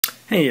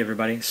Hey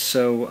everybody,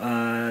 so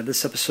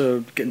this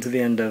episode, getting to the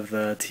end of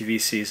the TV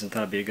season, thought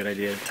it'd be a good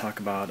idea to talk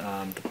about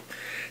the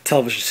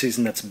television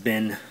season that's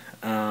been,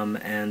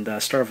 and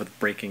start off with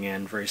Breaking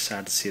In. Very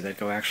sad to see that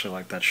go. I actually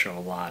like that show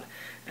a lot.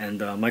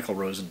 And Michael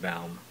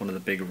Rosenbaum, one of the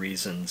big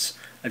reasons.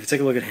 If you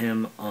take a look at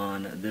him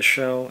on this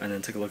show, and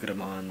then take a look at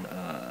him on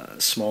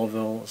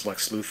Smallville as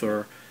Lex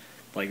Luthor,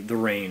 like, the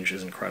range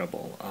is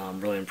incredible.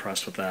 I'm really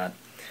impressed with that.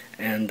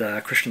 And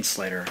Christian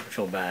Slater, I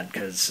feel bad,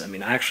 because, I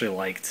mean, I actually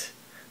liked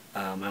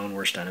My Own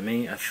Worst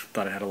Enemy. I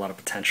thought it had a lot of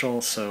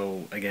potential,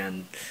 so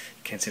again,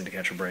 can't seem to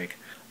catch a break.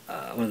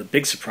 One of the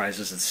big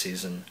surprises this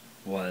season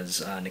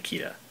was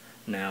Nikita.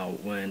 Now,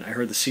 when I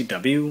heard the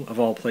CW, of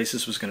all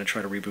places, was going to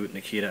try to reboot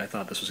Nikita, I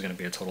thought this was going to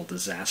be a total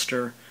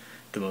disaster.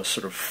 The most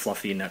sort of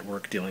fluffy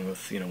network dealing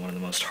with, one of the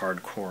most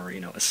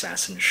hardcore,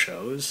 assassin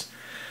shows.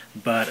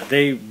 But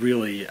they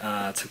really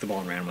took the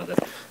ball and ran with it.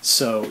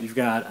 So you've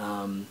got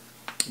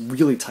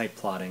really tight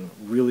plotting,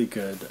 really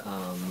good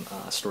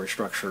story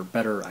structure,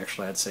 better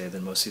actually I'd say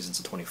than most seasons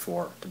of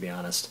 24, to be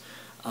honest,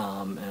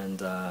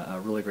 and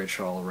a really great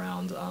show all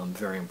around.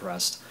 Very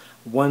impressed.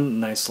 One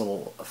nice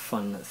little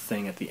fun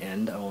thing at the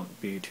end, I won't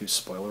be too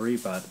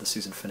spoilery, but the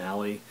season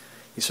finale,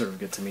 you sort of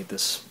get to meet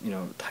this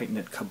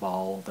tight-knit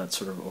cabal that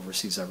sort of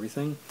oversees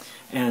everything,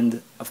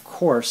 and of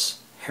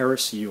course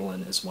Harris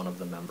Yulin is one of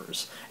the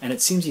members. And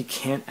it seems you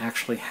can't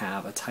actually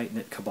have a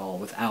tight-knit cabal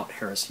without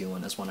Harris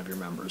Yulin as one of your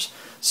members.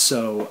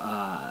 So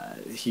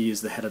he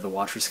is the head of the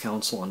Watchers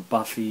Council on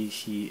Buffy.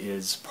 He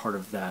is part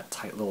of that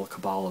tight little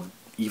cabal of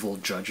evil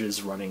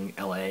judges running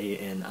LA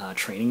in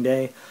Training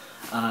Day.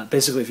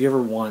 Basically, if you ever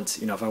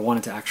want, if I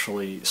wanted to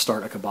actually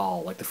start a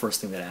cabal, like the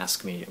first thing they'd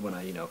ask me when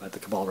I, at the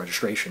cabal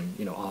registration,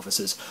 office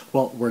is,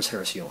 well, where's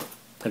Harris Yulin?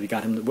 Have you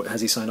got him?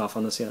 Has he signed off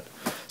on this yet?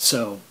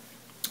 So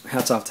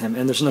hats off to him.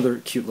 And there's another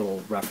cute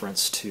little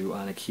reference to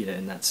Nikita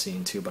in that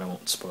scene too, but I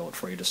won't spoil it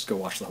for you. Just go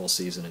watch the whole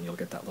season and you'll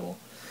get that little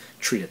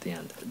treat at the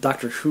end.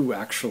 Doctor Who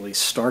actually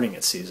starting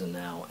its season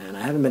now, and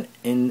I haven't been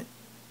in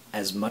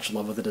as much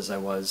love with it as I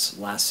was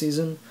last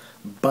season,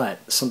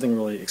 but something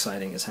really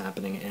exciting is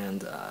happening,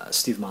 and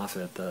Steve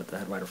Moffat, the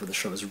head writer for the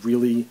show, is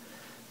really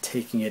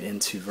taking it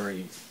into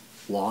very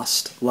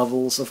Lost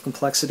levels of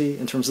complexity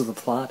in terms of the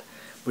plot,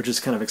 which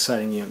is kind of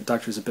exciting.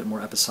 Doctor Who's a bit more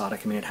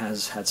episodic. I mean, it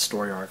has had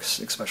story arcs,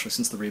 especially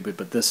since the reboot,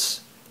 but this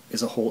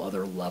is a whole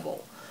other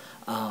level.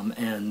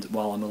 And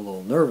while I'm a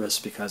little nervous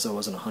because I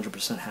wasn't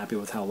 100% happy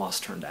with how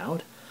Lost turned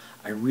out,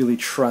 I really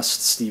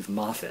trust Steve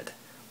Moffat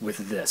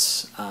with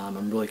this.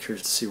 I'm really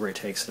curious to see where he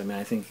takes it. I mean,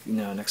 I think,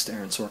 next to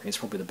Aaron Sorkin, he's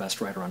probably the best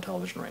writer on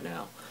television right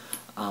now.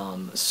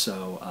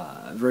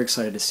 Very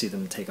excited to see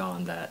them take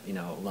on that,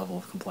 level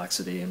of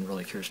complexity, and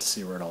really curious to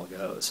see where it all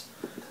goes.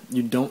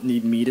 You don't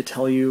need me to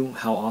tell you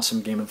how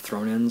awesome Game of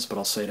Thrones is, but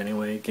I'll say it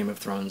anyway. Game of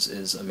Thrones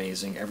is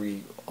amazing.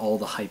 All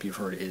the hype you've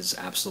heard is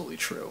absolutely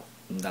true.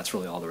 And that's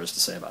really all there is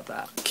to say about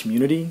that.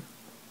 Community,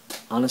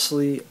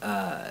 honestly,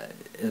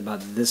 is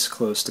about this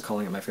close to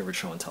calling it my favorite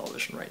show on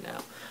television right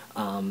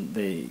now.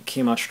 They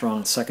came out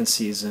strong, second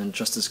season,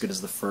 just as good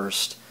as the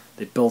first.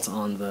 They built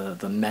on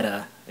the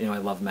meta, I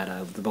love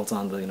meta. They built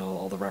on the,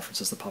 all the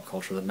references to pop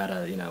culture, the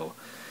meta,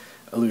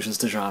 allusions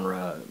to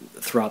genre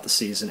throughout the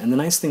season. And the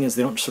nice thing is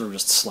they don't sort of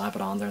just slap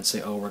it on there and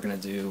say, oh, we're going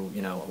to do,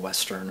 a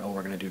Western, oh,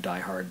 we're going to do Die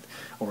Hard,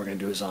 oh, we're going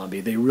to do a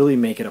zombie. They really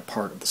make it a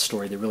part of the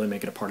story. They really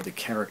make it a part of the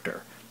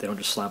character. They don't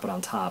just slap it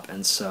on top,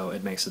 and so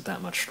it makes it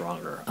that much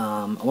stronger.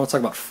 I want to talk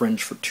about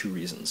Fringe for two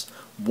reasons.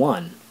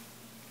 One,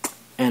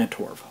 Anna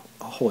Torv.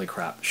 Holy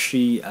crap.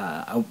 She,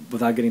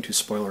 without getting too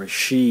spoilery,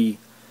 she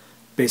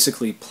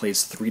basically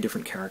plays 3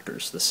 different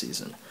characters this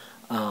season,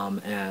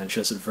 and she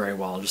does it very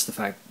well. Just the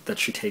fact that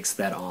she takes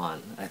that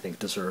on, I think,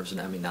 deserves an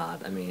Emmy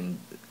nod. I mean,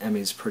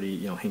 Emmy's pretty,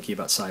 hinky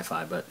about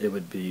sci-fi, but it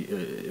would be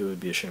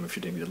a shame if she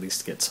didn't at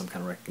least get some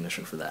kind of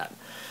recognition for that.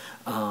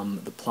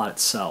 The plot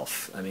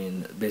itself, I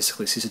mean,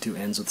 basically season 2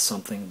 ends with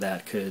something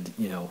that could,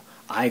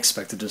 I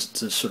expected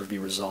to sort of be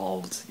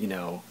resolved,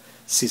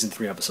 season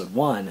 3, episode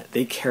 1.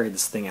 They carried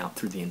this thing out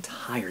through the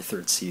entire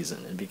 3rd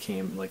season and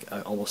became like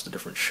almost a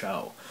different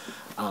show,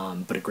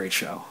 but a great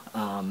show.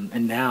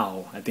 And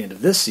now, at the end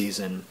of this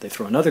season, they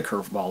throw another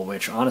curveball,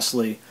 which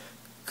honestly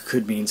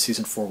could mean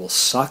season 4 will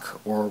suck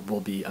or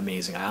will be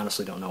amazing. I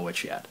honestly don't know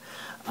which yet.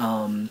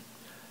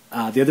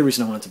 The other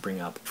reason I wanted to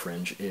bring up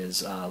Fringe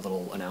is a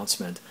little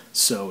announcement.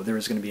 So there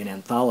is going to be an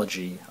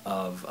anthology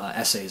of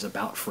essays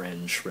about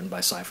Fringe written by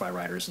sci-fi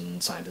writers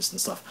and scientists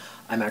and stuff.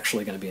 I'm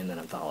actually going to be in that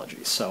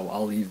anthology, so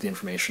I'll leave the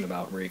information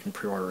about where you can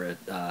pre-order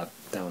it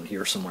down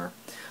here somewhere.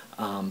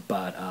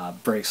 But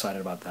very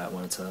excited about that.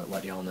 Wanted to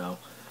let y'all know.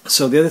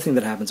 So the other thing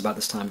that happens about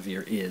this time of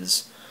year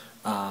is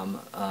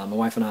my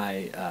wife and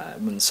I,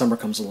 when summer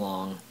comes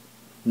along,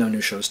 no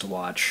new shows to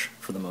watch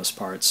for the most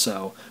part,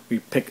 so we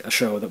pick a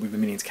show that we've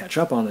been meaning to catch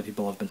up on that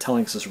people have been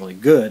telling us is really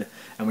good,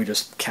 and we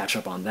just catch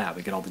up on that.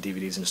 We get all the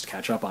DVDs and just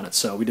catch up on it.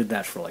 So we did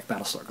that for like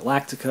Battlestar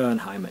Galactica and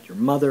How I Met Your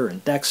Mother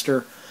and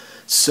Dexter.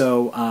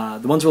 So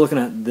the ones we're looking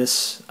at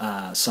this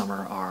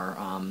summer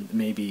are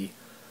maybe,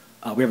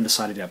 we haven't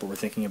decided yet, but we're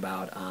thinking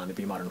about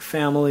maybe Modern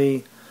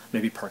Family,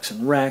 maybe Parks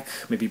and Rec,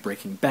 maybe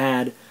Breaking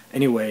Bad.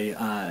 Anyway,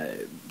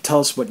 tell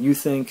us what you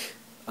think.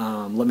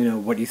 Let me know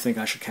what you think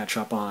I should catch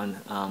up on,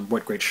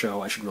 what great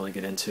show I should really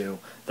get into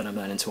that I'm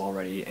not into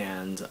already,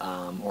 and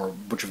or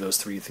which of those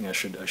three you think I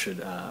should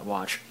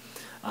watch,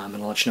 and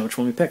I'll let you know which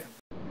one we pick.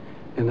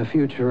 In the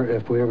future,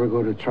 if we ever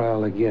go to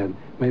trial again,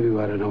 maybe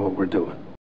we ought to know what we're doing.